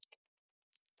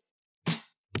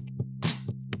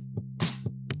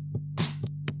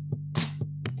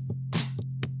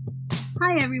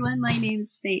Hi everyone, my name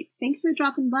is Faith. Thanks for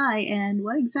dropping by, and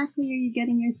what exactly are you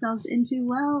getting yourselves into?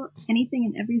 Well, anything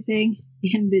and everything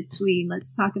in between. Let's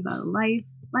talk about life.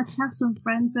 Let's have some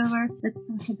friends over. Let's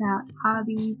talk about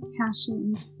hobbies,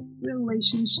 passions,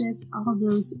 relationships, all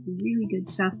those really good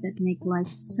stuff that make life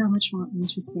so much more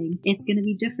interesting. It's going to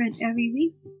be different every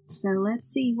week, so let's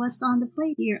see what's on the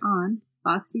plate here on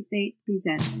Foxy Fate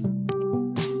Presents.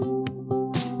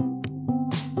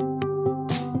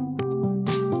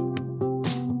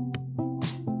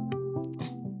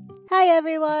 Hi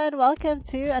everyone! Welcome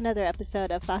to another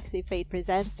episode of Foxy Fate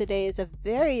Presents. Today is a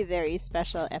very, very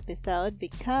special episode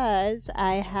because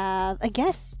I have a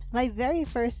guest, my very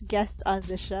first guest on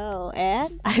the show,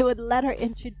 and I would let her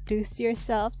introduce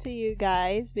yourself to you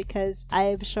guys because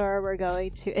I'm sure we're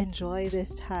going to enjoy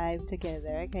this time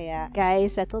together. Kaya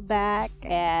guys, settle back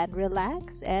and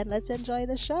relax and let's enjoy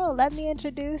the show. Let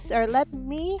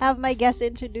me have my guest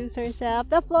introduce herself.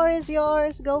 The floor is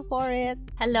yours. Go for it.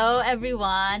 Hello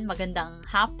everyone! Magandang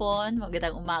hapon,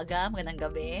 magandang umaga, magandang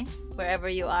gabi, wherever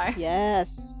you are.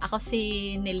 Yes. Ako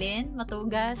si Lynn,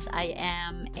 Matugas. I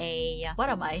am what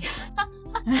am I?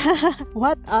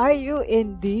 What are you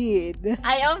indeed?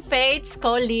 I am Faith's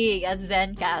colleague at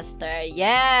Zencaster.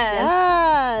 Yes!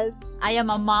 Yes! I am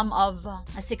a mom of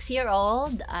a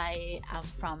 6-year-old. I am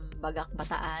from Bagak,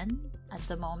 Bataan at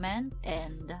the moment,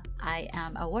 and I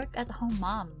am a work-at-home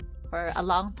mom for a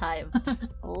long time.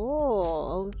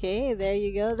 Oh, okay. There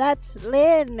you go. That's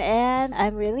Lynn, and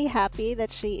I'm really happy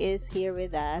that she is here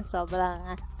with us.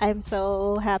 I'm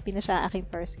so happy na siya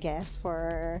aking first guest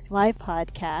for my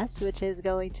podcast, which is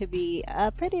going to be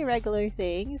a pretty regular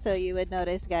thing. So you would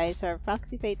notice, guys, for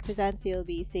Foxy Fate Presents, you'll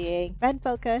be seeing Friend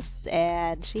Focus,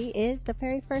 and she is the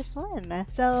very first one.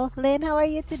 So, Lynn, how are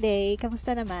you today?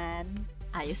 Kamusta naman?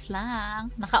 Ayos lang.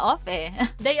 Naka-off eh.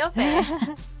 Day off eh.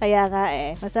 Kaya nga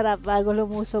eh. Masarap bago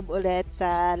lumusob ulit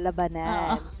sa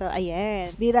labanan. So,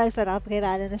 ayan. Bilang sa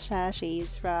nakapakilala na siya, she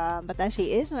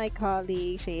is my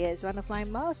colleague. She is one of my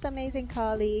most amazing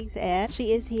colleagues. And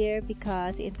she is here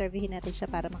because interviewin natin siya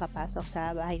para makapasok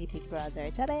sa bahay ni Big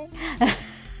Brother. Tcharing!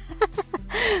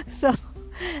 So,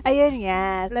 ayun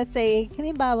nga. Let's say,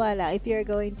 halimbawa lang, if you're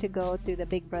going to go to the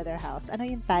Big Brother house, ano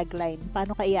yung tagline?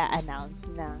 Paano ka i-announce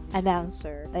ng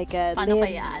announcer? Like, Paano ka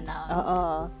i-announce?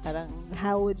 Oo. Parang,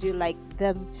 how would you like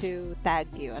them to tag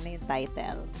you? Ano yung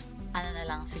title? Ano na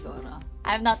lang siguro.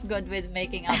 I'm not good with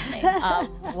making up names.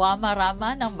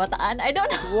 Wama-rama ng Bataan. I don't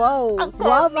know. Wow!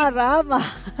 Wama-rama!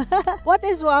 What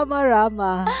is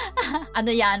Wama-rama?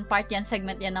 Ano yan? Part yan,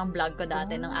 segment yan ng vlog ko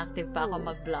dati. Nung active pa ako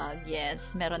mag-vlog.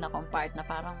 Yes, meron akong part na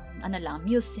parang,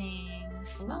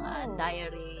 musings, mga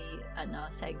diary,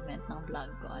 segment ng vlog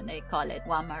ko. And I call it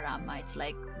Wama-rama. It's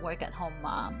like work-at-home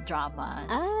mom, dramas,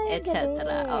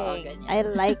 etc. Oo, ganyan. I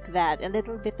like that. A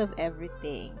little bit of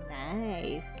everything.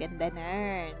 Nice. Ganda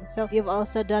nern. So, you've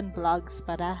also done vlogs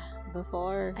para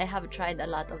before? I have tried a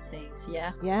lot of things,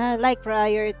 yeah. Yeah, like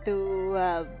prior to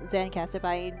Zencaster,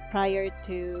 prior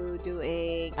to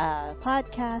doing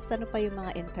podcast, ano pa yung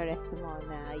mga interests mo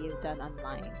na you've done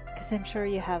online? Because I'm sure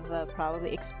you have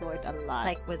probably explored a lot.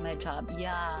 Like with my job,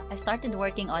 yeah. I started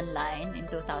working online in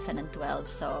 2012,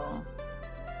 so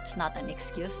it's not an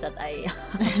excuse that I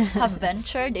have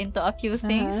ventured into a few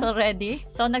things already.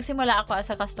 So, nagsimula ako as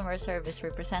a customer service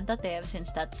representative since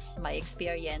that's my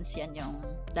experience. Yan yung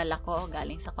dala ko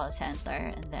galing sa call center.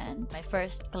 And then, my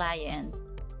first client,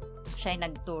 siya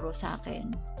yung nagturo sa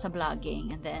akin sa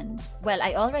blogging. And then, well,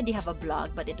 I already have a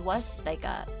blog, but it was like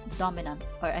a dormant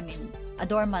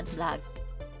blog.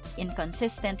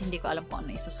 Inconsistent, hindi ko alam kung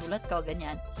ano isusulat ko,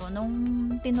 ganyan. So, nung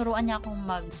tinuruan niya akong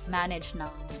mag-manage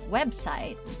ng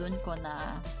website, dun ko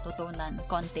na tutunan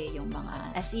konti yung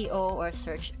mga SEO or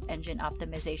search engine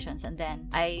optimizations, and then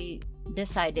I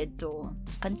decided to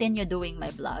continue doing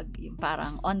my blog, yung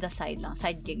parang on the side lang,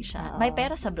 side gig siya. May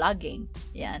pera sa blogging.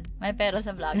 Yan, may pera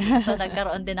sa blogging. So,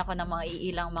 nagkaroon din ako ng mga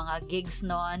iilang mga gigs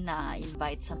noon na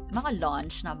invite sa mga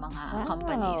launch ng mga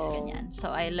companies, ganyan.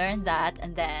 So, I learned that,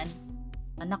 and then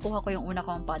nakuha ko yung una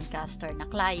kong podcaster na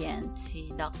client, si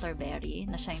Dr. Berry,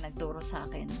 na siya yung nagturo sa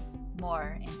akin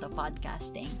more into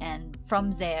podcasting. And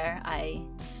from there, I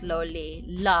slowly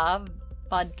loved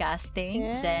podcasting.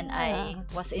 Yeah. Then, I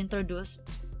was introduced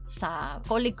sa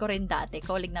colleague ko rin dati,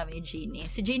 colleague namin ni Jeannie.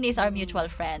 Si Jeannie is our mutual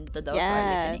friend to those who are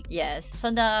listening. Yes.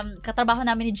 So, katrabaho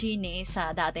namin ni Jeannie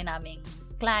sa dati naming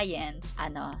client,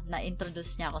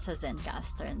 na-introduce niya ako sa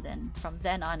Zencaster, and then from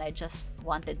then on, I just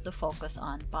wanted to focus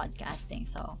on podcasting.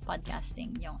 So,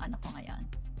 podcasting yung ko ngayon.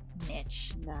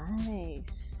 niche.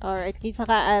 Nice. Alright,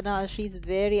 saka she's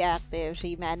very active.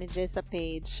 She manages a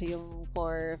page yung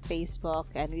for Facebook,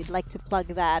 and we'd like to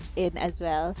plug that in as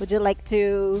well. Would you like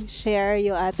to share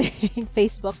your ating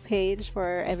Facebook page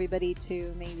for everybody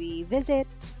to maybe visit?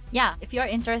 Yeah, if you're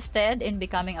interested in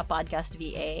becoming a podcast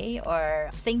VA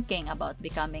or thinking about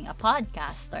becoming a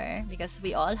podcaster, because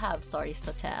we all have stories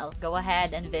to tell, go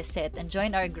ahead and visit and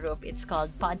join our group. It's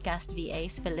called Podcast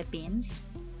VAs Philippines.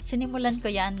 Sinimulan ko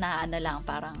yan na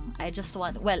parang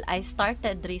I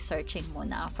started researching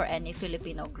muna for any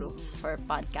Filipino groups for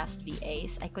podcast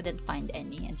VAs. I couldn't find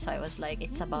any, and so I was like,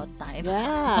 it's about time.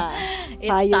 Yeah. It's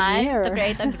Pioneer. time to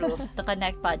create a group to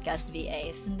connect podcast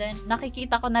VAs. And then,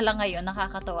 nakikita ko na lang ngayon,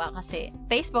 nakakatawa kasi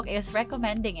Facebook is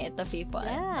recommending it to people.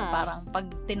 Yeah. Parang pag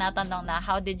tinatanong na,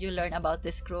 how did you learn about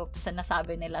this group?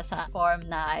 Sinasabi nila sa form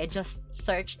na I just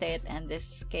searched it and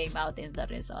this came out in the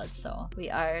results. So,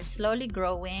 we are slowly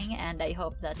growing, and I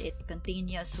hope that it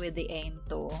continues with the aim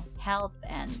to help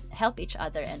each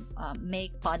other and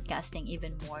make podcasting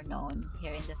even more known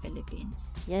here in the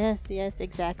Philippines. Yes,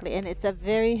 exactly. And it's a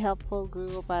very helpful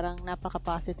group. Parang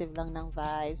napaka-positive lang ng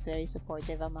vibes. Very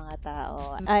supportive ang mga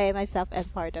tao. I myself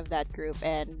am part of that group,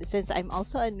 and since I'm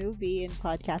also a newbie in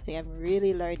podcasting, I'm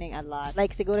really learning a lot.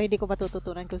 Like, siguro hindi ko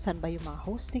matututunan kung saan ba yung mga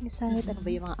hosting site, ano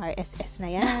ba yung mga RSS na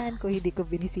yan, kung hindi ko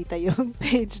binisita yung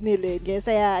page ni Lynn.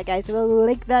 Kaya guys, we'll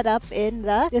link that up in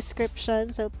the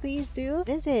description, so please do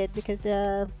visit, because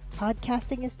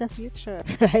podcasting is the future,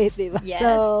 right? Yes.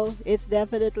 So it's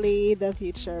definitely the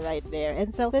future right there.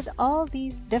 And so with all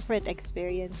these different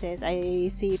experiences, I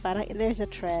see parang there's a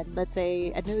trend. Let's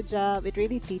say a new job, it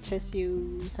really teaches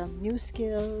you some new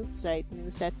skills, right? New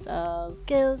sets of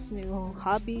skills, new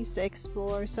hobbies to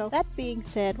explore. So that being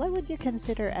said, what would you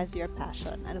consider as your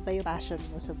passion? Ano ba yung passion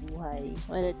mo sa buhay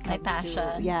when it comes My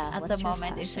passion at the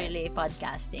moment is really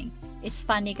podcasting. It's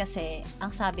funny kasi, ang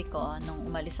sabi ko, nung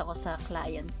umalis ako sa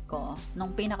client ko,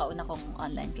 nung pinakauna kong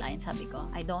online client, sabi ko,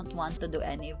 I don't want to do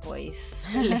any voice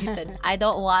related. I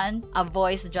don't want a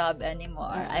voice job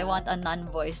anymore. I want a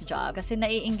non-voice job. Kasi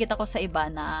naiinggit ako sa iba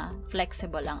na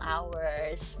flexible ang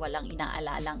hours, walang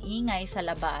inaalalang ingay sa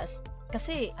labas.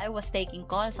 Kasi I was taking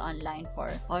calls online for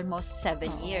almost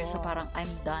 7 years. So parang, I'm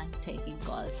done taking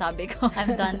calls. Sabi ko,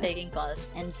 I'm done taking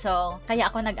calls. And so, kaya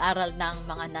ako nag-aral ng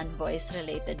mga non-voice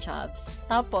related jobs.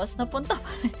 Tapos, napunta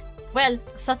pa rin. Well,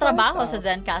 sa trabaho sa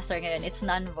Zencaster ngayon, it's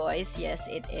non-voice. Yes,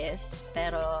 it is.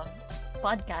 Pero,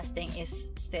 podcasting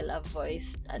is still a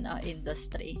voice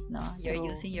industry, no? You're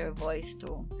using your voice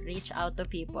to reach out to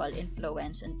people,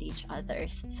 influence, and teach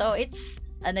others. So, it's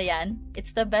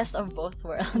the best of both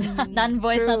worlds.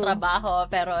 Non-voice na trabaho,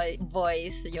 pero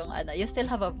voice, you still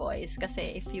have a voice.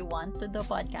 Kasi if you want to do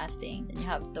podcasting, then you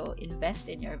have to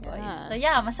invest in your voice. Yes. So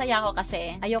yeah, masaya ako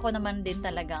kasi ayoko naman din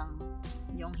talagang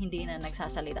yung hindi na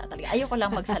nagsasalita talaga. Ayoko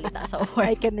lang magsalita sa work.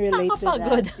 I can relate to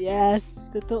Nakakapagod. that. Yes,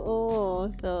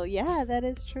 totoo. So, yeah, that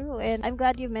is true. And I'm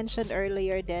glad you mentioned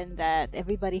earlier then that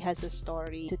everybody has a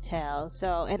story to tell.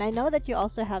 So, and I know that you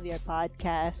also have your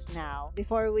podcast now.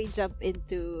 Before we jump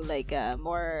into like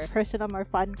more personal, more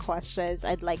fun questions,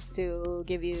 I'd like to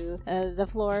give you the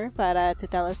floor para to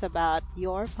tell us about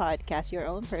your podcast, your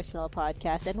own personal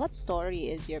podcast, and what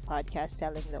story is your podcast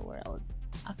telling the world?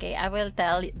 Okay, I will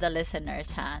tell the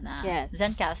listeners na Yes.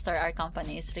 Zencaster, our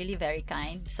company, is really very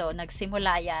kind. So,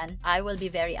 nagsimula yan. I will be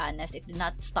very honest, it did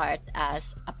not start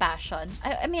as a passion.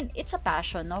 I mean, it's a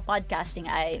passion, no?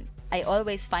 Podcasting, I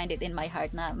always find it in my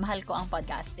heart na mahal ko ang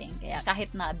podcasting. Kaya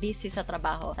kahit na busy sa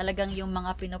trabaho, talagang yung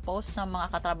mga pinopost ng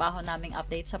mga katrabaho naming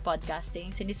update sa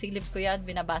podcasting, sinisilip ko yan,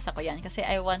 binabasa ko yan kasi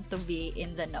I want to be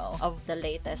in the know of the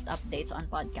latest updates on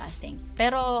podcasting.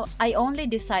 Pero I only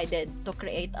decided to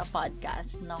create a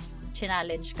podcast nung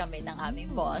challenge kami ng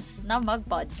aming boss na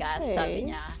mag-podcast. Okay. Sabi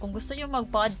niya, kung gusto nyo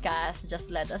mag-podcast, just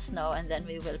let us know and then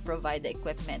we will provide the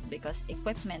equipment because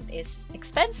equipment is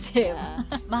expensive. Yeah.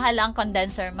 Mahal ang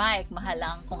condenser mic, mahal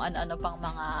ang kung ano-ano pang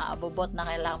mga bubot na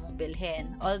kailangan mong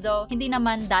bilhin. Although, hindi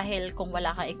naman dahil kung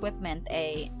wala kang equipment,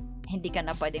 hindi ka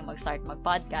na pwedeng mag-start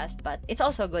mag-podcast, but it's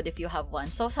also good if you have one.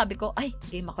 So, sabi ko, ay,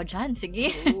 game ako dyan,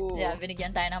 sige. Yeah,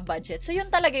 binigyan tayo ng budget. So, yun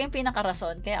talaga yung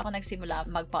pinakarason, kaya ako nagsimula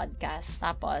mag-podcast.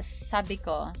 Tapos, sabi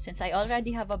ko, since I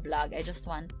already have a blog, I just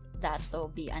want that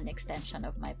to be an extension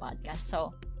of my podcast.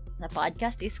 So, the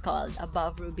podcast is called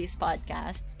Above Ruby's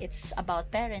Podcast. It's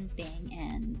about parenting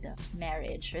and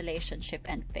marriage, relationship,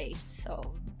 and faith. So,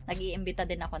 nag-iimbita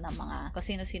din ako ng mga kung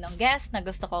sino-sinong guest na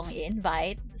gusto kong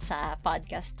i-invite sa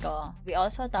podcast ko. We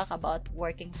also talk about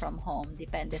working from home.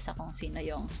 Depende sa kung sino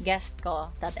yung guest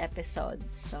ko that episode.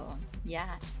 So,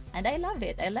 yeah. And I love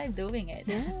it. I like doing it.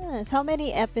 Yes. How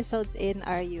many episodes in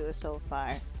are you so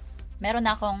far? meron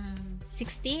akong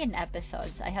 16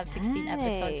 episodes. I have 16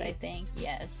 episodes, I think.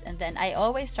 Yes. And then, I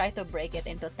always try to break it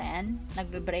into 10.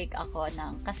 Nagbe-break ako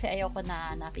kasi ayoko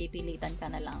na napipilitan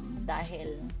ka na lang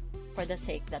dahil for the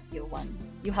sake that you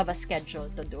have a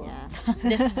schedule to do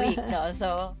this week. No?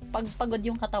 So, pag pagod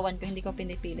yung katawan ko, hindi ko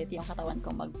pinipilit yung katawan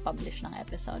ko mag-publish ng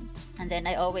episode. And then,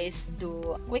 I always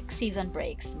do quick season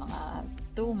breaks, mga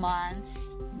 2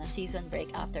 months na season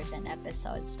break after 10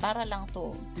 episodes para lang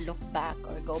to look back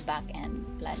or go back and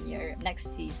plan your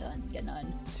next season.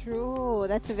 Ganon. True.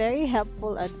 That's very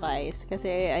helpful advice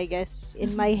kasi I guess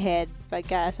in my head,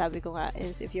 pagka sabi ko nga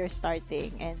is if you're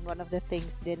starting, and one of the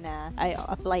things din na I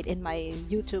applied in my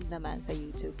YouTube naman, sa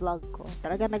YouTube vlog ko,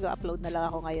 talaga nag-upload na lang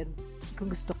ako ngayon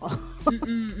kung gusto ko.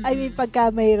 I mean,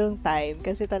 pagka mayroong time,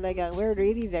 kasi talagang we're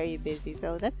really very busy.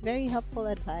 So, that's very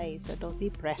helpful advice. So, don't be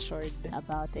pressured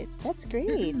about it. That's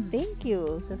great. Thank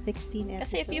you. So, 16 episodes.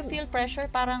 Kasi if you feel pressure,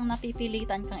 parang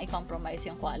napipilitan kang i-compromise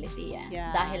yung quality.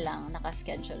 Yeah. Dahil lang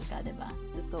nakaschedule ka, diba?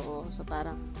 Totoo. So,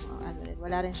 parang,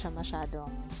 wala rin siya masyadong,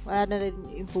 wala na rin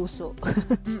yung puso.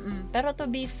 Pero to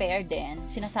be fair din,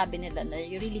 sinasabi nila na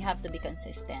you really have to be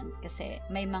consistent. Kasi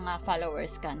may mga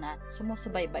followers ka na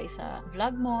sumusubaybay sa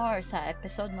vlog mo or sa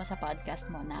episode mo sa podcast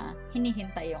mo na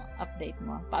hinihintay yung update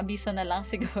mo. Paabiso na lang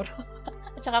siguro.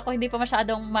 At saka kung hindi pa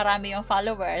masyadong marami yung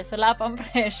followers, wala pang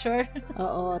pressure.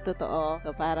 Oo, totoo.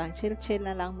 So parang chill-chill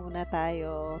na lang muna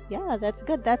tayo. Yeah, that's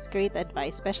good. That's great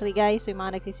advice. Especially guys, yung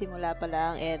mga nagsisimula pa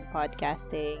lang in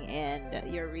podcasting and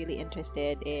you're really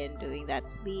interested in doing that,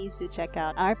 please do check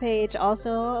out our page.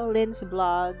 Also, Lynn's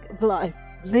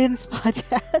Lynn's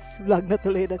podcast. Vlog na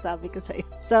tuloy na sabi ko sa'yo.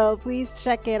 So, please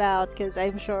check it out because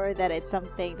I'm sure that it's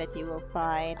something that you will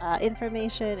find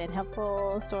information and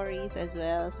helpful stories as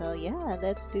well. So, yeah,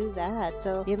 let's do that.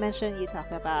 So, you mentioned you talk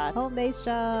about home-based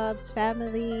jobs,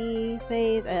 family,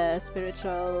 faith,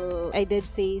 spiritual. I did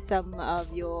see some of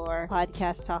your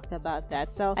podcasts talk about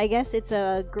that. So, I guess it's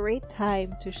a great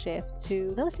time to shift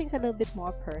to those things a little bit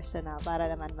more personal para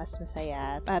naman mas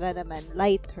masaya, para naman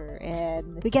lighter,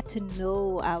 and we get to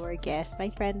know our guest. My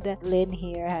friend Lynn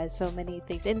here has so many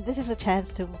things, and this is a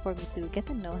chance for me to get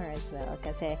to know her as well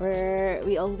kasi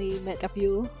we only met a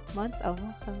few months,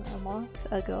 almost a month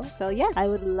ago. So yeah, I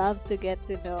would love to get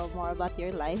to know more about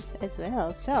your life as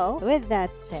well. So with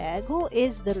that said, who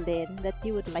is the Lynn that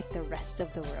you would like the rest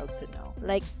of the world to know?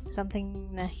 Like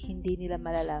something na hindi nila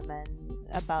malalaman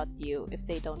about you if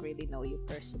they don't really know you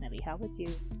personally. How would you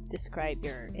describe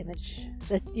your image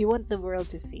that you want the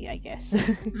world to see, I guess?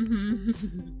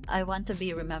 I want to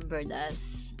be remembered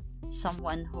as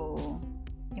someone who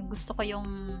yung gusto ko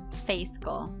yung faith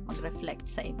ko mag-reflect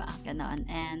sa iba, ganon.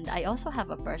 And I also have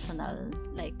a personal,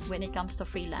 like when it comes to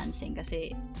freelancing,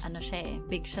 kasi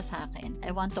big siya sa akin.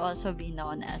 I want to also be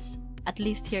known as, at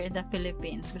least here in the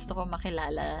Philippines, gusto ko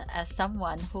makilala as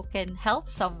someone who can help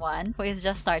someone who is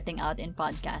just starting out in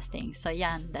podcasting. So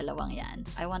yan, dalawang yan.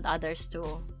 I want others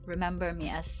to remember me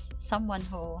as someone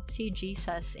who see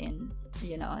Jesus in,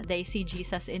 they see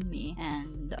Jesus in me,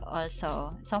 and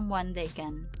also someone they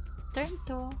can turn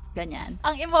to. Ganyan.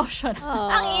 Ang emotion.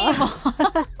 Ang emo.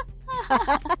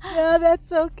 No,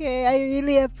 that's okay. I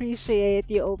really appreciate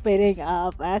you opening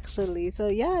up, actually. So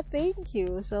yeah, thank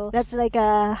you. So that's like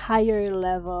a higher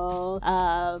level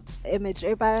image,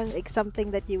 or parang like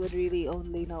something that you would really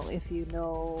only know if you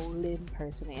know Lynn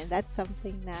personally, and that's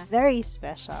something na very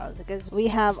special because we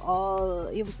have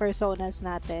all yung personas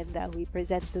natin that we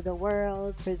present to the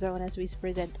world, personas we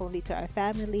present only to our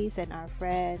families and our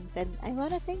friends, and I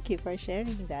want to thank you for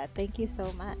sharing that. Thank you so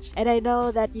much. And I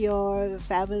know that your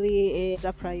family is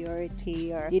a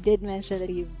priority, or you did mention that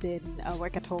you've been a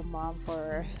work-at-home mom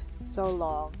for so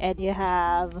long, and you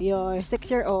have your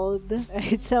 6-year-old,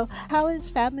 right? So how is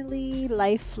family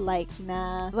life like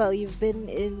na? Well, you've been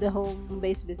in the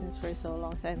home-based business for so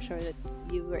long, so I'm sure that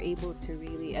you were able to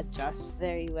really adjust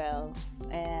very well.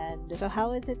 And so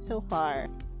how is it so far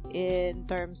in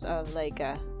terms of like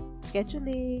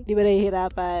scheduling? Di ba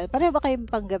nahihirapan? Pareho ba kayong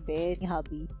panggabi yung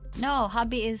hobby? No,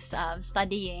 hobby is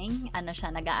studying.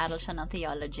 Nag-aaral siya ng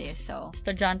theology. So,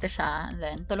 estudyante siya. And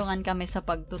then, tulungan kami sa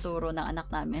pagtuturo ng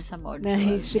anak namin sa module.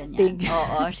 Nice, shifting.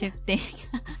 Oo, shifting.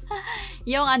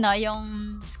 yung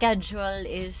schedule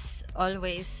is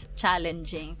always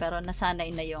challenging. Pero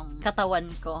nasanay na yung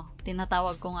katawan ko.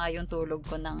 Tinatawag ko nga yung tulog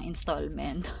ko ng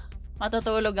installment.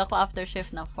 Matutulog ako after shift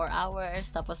ng 4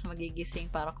 hours, tapos magigising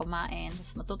para kumain,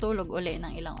 tapos matutulog uli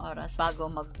ng ilang oras bago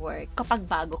mag-work. Kapag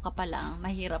bago ka pa lang,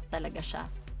 mahirap talaga siya.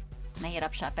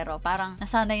 Mahirap siya, pero parang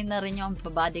nasanay na rin yung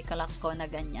body clock ko na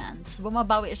ganyan. Tapos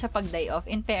bumabawi siya pag day off.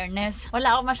 In fairness,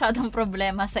 wala ako masyadong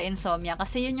problema sa insomnia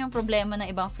kasi yun yung problema ng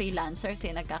ibang freelancers,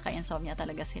 nagkaka-insomnia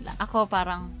talaga sila. Ako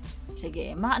parang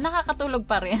sige, nakakatulog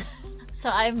pa rin. So,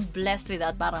 I'm blessed with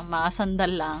that. Parang mga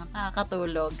sandal lang,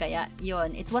 nakakatulog. Kaya,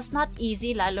 yun. It was not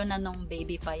easy, lalo na nung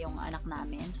baby pa yung anak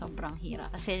namin. Sobrang hirap.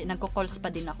 Kasi, nagko-calls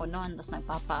pa din ako noon. Tapos,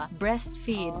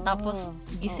 nagpapa-breastfeed. Tapos,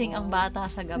 gising ang bata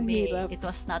sa gabi. It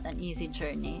was not an easy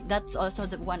journey. That's also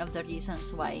one of the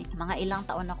reasons why mga ilang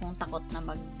taon akong takot na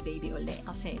mag-baby uli.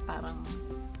 Kasi, parang,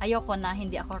 ayoko na,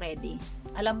 hindi ako ready.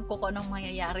 Alam ko kung anong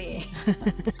mangyayari eh.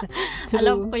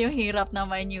 Alam ko yung hirap na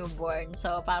may newborn.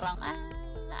 So, parang,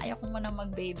 ayoko muna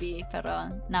mag-baby, pero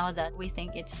now that we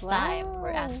think it's time,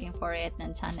 we're asking for it,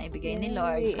 and sana ibigay ni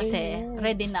Lord kasi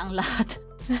ready na ang lahat.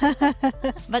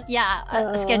 But yeah,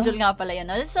 schedule nga pala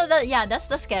yun. So that's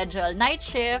the schedule. Night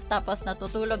shift, tapos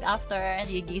natutulog after,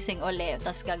 gigising ulit,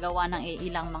 tapos gagawa ng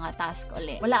ilang mga task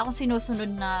ulit. Wala akong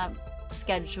sinusunod na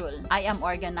schedule. I am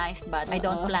organized but I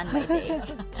don't plan my day.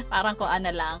 Parang kung ano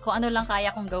lang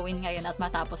kaya kong gawin ngayon at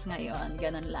matapos ngayon,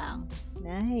 ganun lang.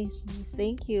 Nice.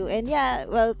 Thank you. And yeah,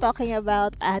 well, talking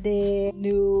about adding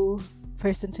new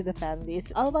person to the family, it's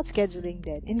all about scheduling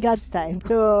then in God's time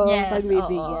to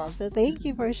pagbibigyan. So thank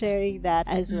you for sharing that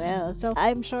as well. So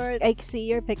I'm sure I see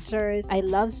your pictures. I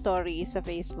love stories sa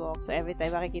Facebook. So every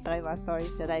time makikita ko yung mga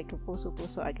stories na like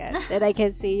puso-puso agad. Then I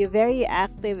can see you very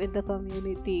active in the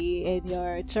community, in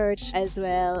your church as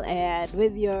well, and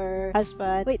with your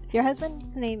husband. Wait, your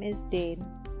husband's name is Dane.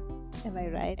 Am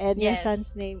I right? And your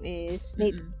son's name is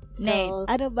Nate. So,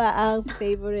 ano ba ang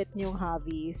favorite niyong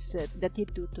hobbies that you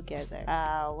do together?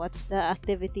 What's the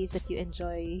activities that you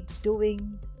enjoy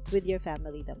doing with your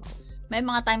family the most? May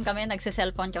mga time kami,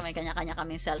 nagse-cellphone kami, kanya-kanya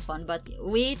kami cellphone, but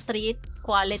we treat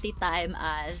quality time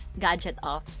as gadget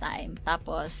off time.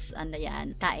 Tapos,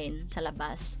 kain sa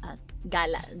labas at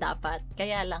gala dapat.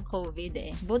 Kaya lang COVID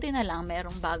eh. Buti na lang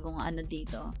merong bagong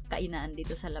kainan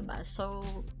dito sa labas. So,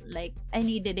 like, I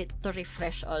needed it to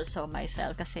refresh also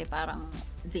myself kasi parang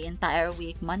the entire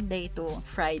week, Monday to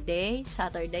Friday,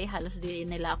 Saturday, halos di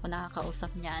nila ako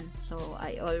nakakausap niyan. So,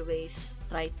 I always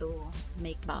try to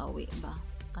make bawi ba?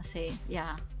 Kasi,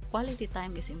 quality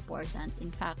time is important.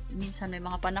 In fact, minsan may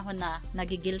mga panahon na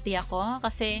nagigilty ako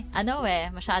kasi,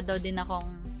 masyado din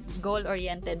akong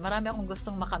goal-oriented. Marami akong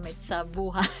gustong makamit sa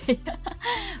buhay.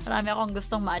 Marami akong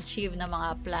gustong ma-achieve na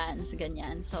mga plans,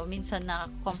 ganyan. So, minsan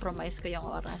na-compromise ko yung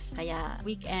oras. Kaya,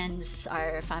 weekends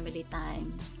are family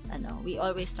time. We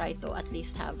always try to at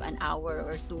least have an hour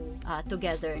or two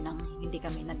together nang hindi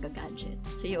kami nagga-gadget.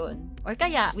 So, yun. Or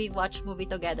kaya, we watch movie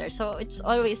together. So, it's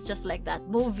always just like that.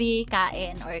 Movie,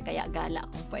 kain, or kaya gala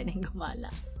kung pwedeng gumala.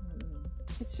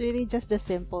 It's really just the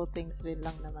simple things rin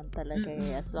lang naman talaga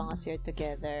as long as you're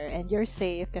together and you're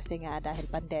safe kasi nga dahil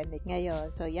pandemic ngayon.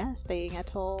 So yeah, staying at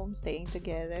home, staying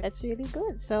together, that's really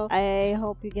good. So I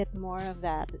hope you get more of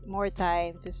that, more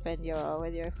time to spend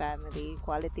with your family.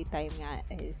 Quality time nga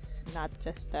is not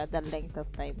just the length of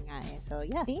time nga eh. So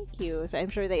yeah, thank you. So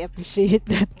I'm sure they appreciate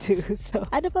that too. So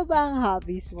ano pa ba ang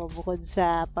hobbies mo bukod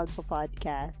sa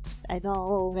pagpo-podcast? I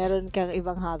know meron kang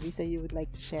ibang hobbies that you would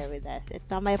like to share with us.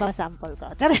 Ito may pa-sample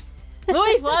ko.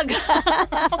 Uy, wag!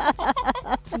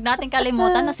 Huwag natin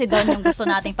kalimutan na si Don yung gusto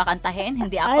nating pakantahin.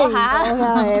 Hindi ako,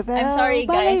 I'm sorry,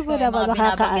 guys, kung yung mga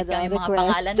binabanggit kami mga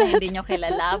pangalan na hindi nyo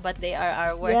kilala, but they are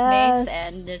our workmates,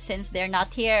 and since they're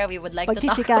not here, we would like to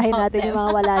talk about natin them. Yung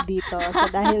mga wala dito. So,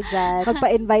 dahil dyan,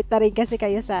 magpa-invite na rin kasi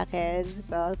kayo sa akin.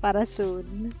 So, para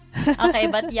soon. Okay,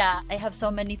 but yeah, I have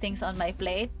so many things on my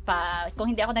plate.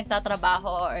 Kung hindi ako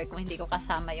nagtatrabaho or kung hindi ko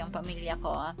kasama yung pamilya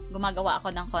ko, gumagawa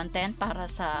ako ng content para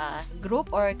sa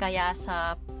group or kaya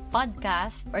sa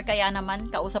podcast or kaya naman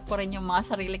kausap ko rin yung mga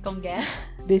sarili kong guests.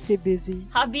 Busy.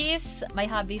 Hobbies, my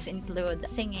hobbies include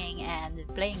singing and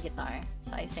playing guitar.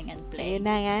 So, I sing and play. Yun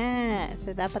na nga.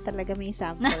 So, dapat talaga may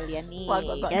sample yan eh.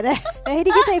 Wag. Hindi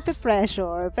kita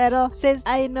ipipressure. Pero, since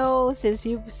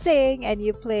you sing and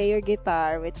you play your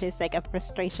guitar, which is like a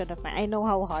frustration of mine, I know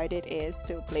how hard it is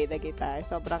to play the guitar.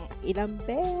 Sobrang ilang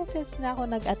beses na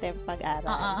ako nag-attempt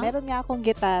mag-aral. Meron nga akong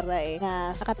gitara eh,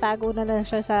 na nakatago na lang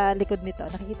siya sa likod nito.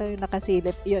 Nakikita yung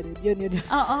nakasilip. Yun.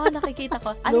 Oo, nakikita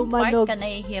ko. Anong part ka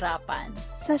nahihirapan?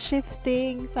 Sa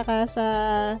shifting, saka sa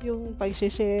yung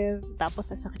pag-shift,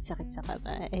 tapos sa sakit-sakit sa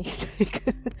kamay.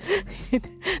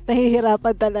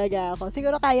 Nahihirapan talaga ako.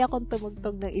 Siguro kaya kong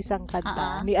tumugtog ng isang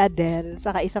kanta ni Adele,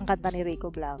 saka isang kanta ni Rico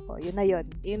Blanco. Yun na yun.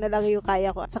 Yun na lang yung kaya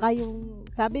ko. Saka yung,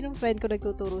 sabi ng friend ko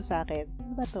nagtuturo sa akin,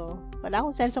 ano ba to? Wala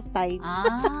akong sense of time.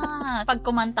 Pag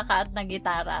kumanta ka at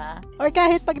nagitara. Or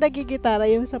kahit pag nagigitara,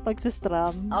 yung sa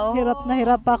pagsa-strum. Hirap na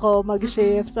hirap ako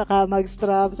mag-shift, saka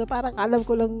mag-strum. So parang alam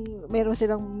ko lang, meron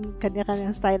silang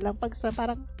kanya-kanyang style lang pag-strum.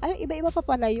 Parang, iba-iba pa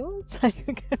pala yun.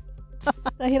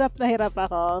 Na hirap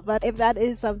ako. But if that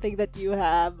is something that you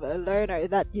have learned or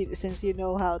that you, since you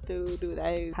know how to do that,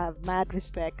 I have mad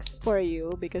respects for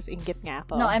you because inggit nga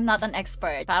ako. No, I'm not an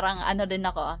expert. Parang ano din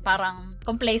ako, parang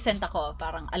complacent ako.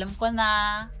 Parang alam ko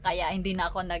na, kaya hindi na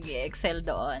ako nag-excel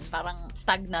doon. Parang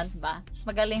stagnant ba? Mas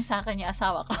magaling sa akin yung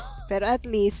asawa ko. Pero at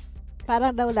least,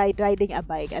 parang daw riding a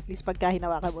bike, at least pagka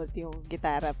hinawakan mo yung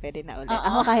gitara, pwede na ulit.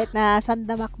 Ako kahit na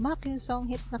sandamakmak yung song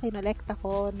hits na kinolekta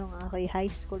ko nung ako'y high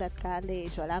school at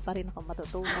college, wala pa rin ako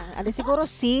matutunan. Siguro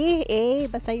C, A,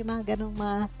 basta yung mga ganong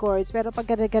mga chords. Pero pag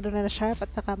gano'n na sharp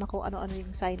at saka kung ano-ano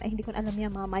yung sign, ay hindi ko na alam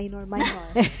yan, mga minor.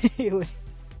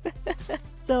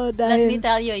 So, let me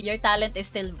tell you, your talent is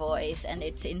still voice and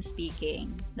it's in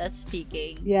speaking. That's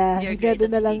speaking. Yeah,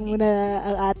 gano'n na lang speaking. muna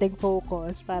ang ating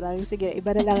focus. Parang, sige,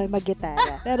 iba na lang yung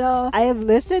mag-gitara. Pero, I have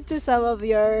listened to some of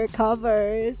your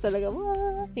covers. Talaga,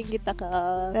 wow, hingit ako.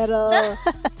 Pero,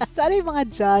 saan yung mga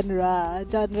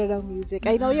genre ng music?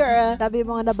 I know sabi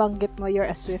mo nga nabanggit mo, you're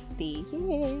a Swiftie.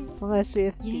 Yay! Mga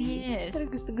Swiftie. Yes. Pero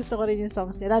gusto ko rin yung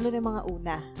songs niya, lalo na yung mga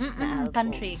una.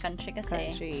 Country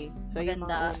kasi. Country. So, yung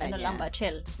maganda, mga una ano niya. lang ba,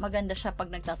 chill. Maganda siya pag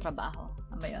nagtatrabaho.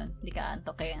 Ano yun? Hindi ka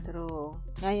antokin. True.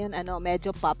 Ngayon,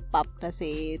 medyo pop na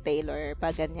si Taylor.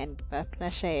 Pag ganyan, pop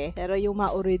na siya eh. Pero yung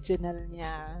mga original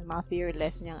niya, mga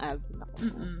fearless niyang album,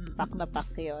 pak na pak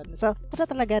yun. So, para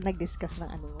talaga nag-discuss ng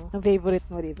ng favorite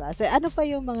mo, diba? So, ano pa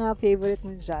yung mga favorite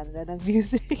mong genre ng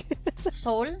music?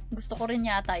 Soul? Gusto ko rin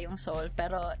yata yung soul.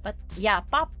 Pero, but yeah,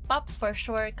 pop for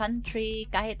sure. Country,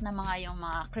 kahit na yung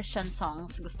mga Christian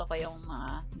songs, gusto ko yung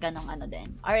mga ganong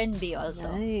din. R&B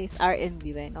also. Nice.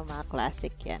 R&B rin. Mga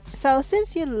classic yan. So,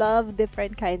 since you love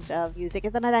different kinds of music,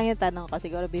 ito na lang yung tanong ko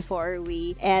siguro before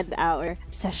we end our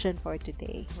session for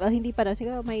today. Well, hindi pa na.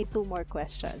 Siguro may 2 more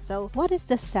questions. So, what is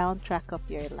the soundtrack of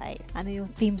your life? Ano yung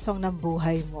theme song ng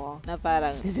buhay mo? Na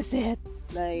parang, this is it.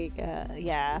 Like,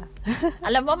 yeah.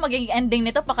 Alam mo, maging ending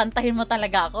nito, pakantahin mo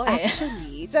talaga ako eh.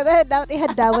 Actually, dapat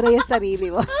ihanda mo na yung sarili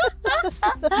mo.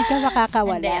 Hindi ka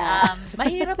makakawala. Hindi,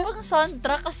 mahirap ang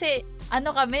soundtrack kasi,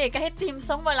 kami, kahit theme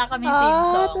song, wala kaming theme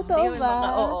song. Totoo ba?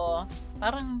 Oo.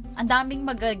 Parang, ang daming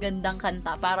magagandang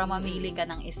kanta para mamili ka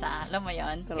ng isa. Alam mo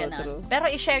yun? True. Pero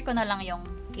i-share ko na lang yung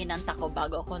kinanta ko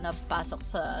bago ako napasok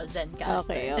sa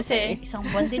Zencaster. Okay. Kasi isang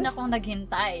buwan din akong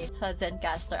naghintay sa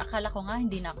Zencaster. Akala ko nga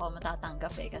hindi na ako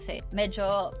matatanggap kasi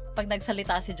medyo pag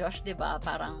nagsalita si Josh, 'di ba,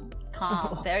 parang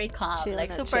calm, very calm, chill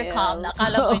like na super chill. calm.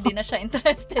 Akala ko hindi na siya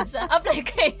interested sa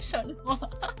application mo.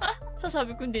 So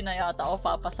sabi ko hindi na yata ako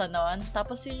papasa noon.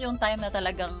 Tapos yun yung time na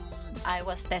talagang I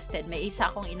was tested. May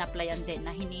isa akong in-applyan din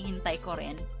na hinihintay ko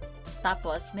rin.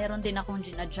 Tapos, meron din akong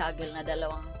ginajuggle na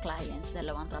 2 clients, 2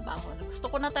 trabaho.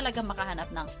 Gusto ko na talaga makahanap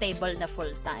ng stable na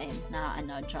full-time na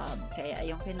job. Kaya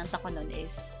yung kinanta ko nun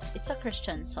is, it's a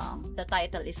Christian song. The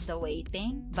title is The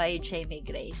Waiting by Jamie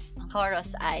Grace. Ang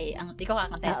chorus ay, di ko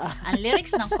kakanta. Ang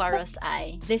lyrics ng chorus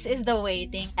ay, this is the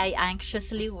waiting, I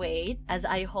anxiously wait as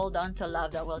I hold on to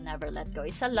love that will never let go.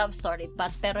 It's a love story,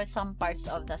 pero some parts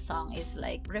of the song is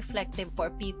like reflective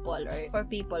for people or for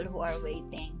people who are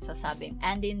waiting. So sabi,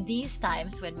 and in these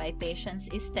times when my patience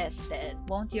is tested,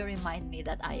 won't you remind me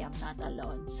that I am not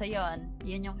alone? So yun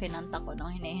yung kinanta ko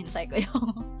nung hinihintay ko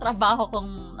yung trabaho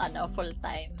kong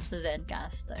full-time sa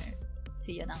Zencaster.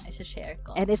 So yun ang i-share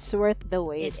ko. And it's worth the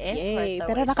wait. It is Yay. worth the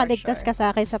Pero wait, nakaligtas for sure. ka sa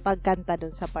akin sa pagkanta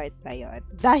dun sa part na yun.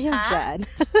 Dahil dyan.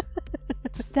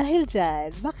 Dahil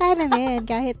dyan. Baka naman,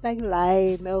 kahit ng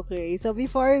line. Okay. So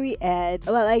before we end,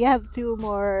 well, I have 2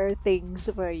 more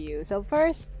things for you. So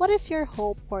first, what is your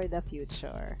hope for the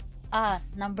future?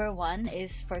 Number 1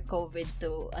 is for COVID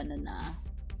to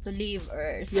leave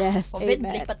Earth. Yes, COVID,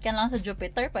 amen. lipat ka lang sa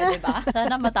Jupiter, pwede ba?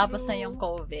 Sana matapos na yung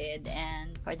COVID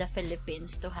and for the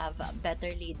Philippines to have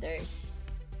better leaders.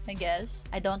 I guess.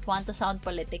 I don't want to sound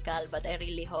political, but I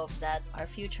really hope that our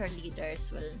future leaders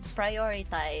will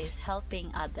prioritize helping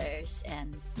others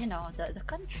and, the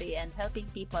country and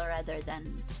helping people rather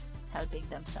than helping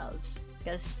themselves.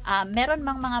 Because meron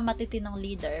mang mga matitinong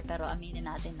leader, pero aminin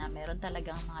natin na meron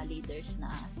talagang mga leaders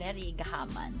na very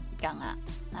gahaman. Ika nga,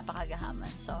 napakagahaman.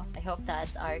 So, I hope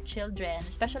that our children,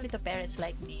 especially to parents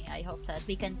like me, I hope that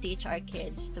we can teach our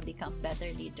kids to become better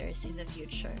leaders in the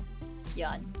future.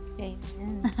 Yon.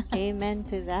 Amen. Amen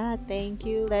to that. Thank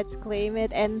you. Let's claim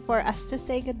it. And for us to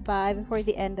say goodbye before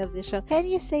the end of the show, can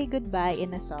you say goodbye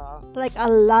in a song? Like a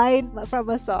line from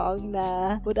a song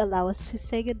na would allow us to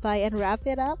say goodbye and wrap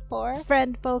it up for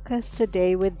Friend Focus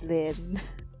Today with Lynn.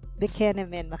 Bigyan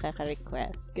namin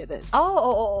makaka-request. Ganun.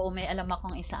 Oo. May alam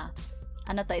akong isa.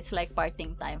 It's like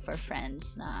parting time for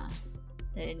friends na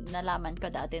nalaman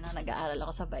ko dati nung nag-aaral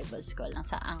ako sa Bible School.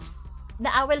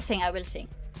 I will sing.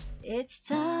 It's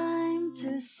time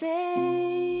to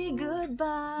say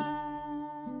goodbye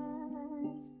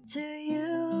to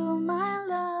you, my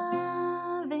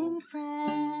loving friend.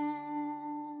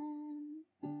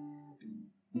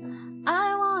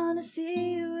 I wanna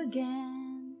see you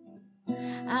again.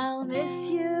 I'll miss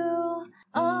you,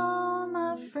 oh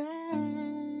my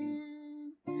friend,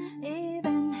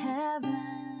 even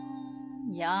heaven.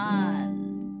 Yan.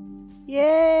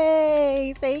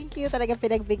 Yay! Thank you. Talaga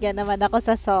pinagbigyan naman ako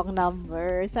sa song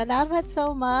number. Salamat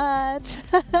so much.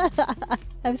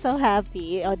 I'm so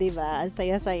happy. O, diba? Ang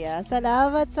saya-saya.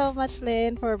 Salamat so much,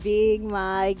 Lynn, for being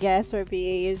my guest, for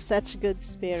being in such good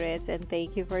spirits. And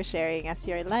thank you for sharing us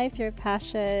your life, your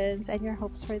passions, and your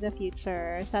hopes for the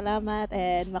future. Salamat.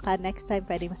 And baka next time,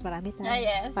 pwede mas marami tayo.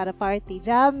 Yes. Para party.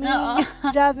 Jamming. Oo.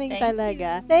 Jamming Thank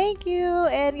talaga. Thank you.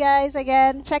 And guys,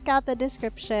 again, check out the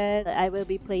description. I will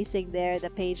be placing there the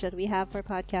page that we have for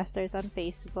podcasters on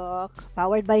Facebook.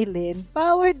 Powered by Lynn.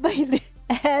 Powered by Lynn.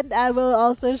 And I will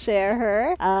also share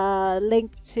her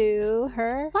link to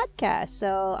her podcast.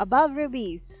 So, Above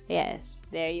Rubies. Yes,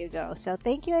 there you go. So,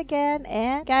 thank you again.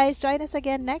 And guys, join us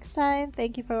again next time.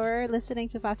 Thank you for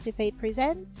listening to Foxy Fate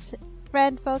Presents.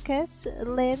 Friend Focus,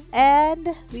 Lynn.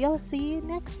 And we'll see you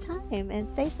next time. And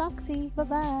stay foxy.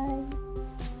 Bye-bye.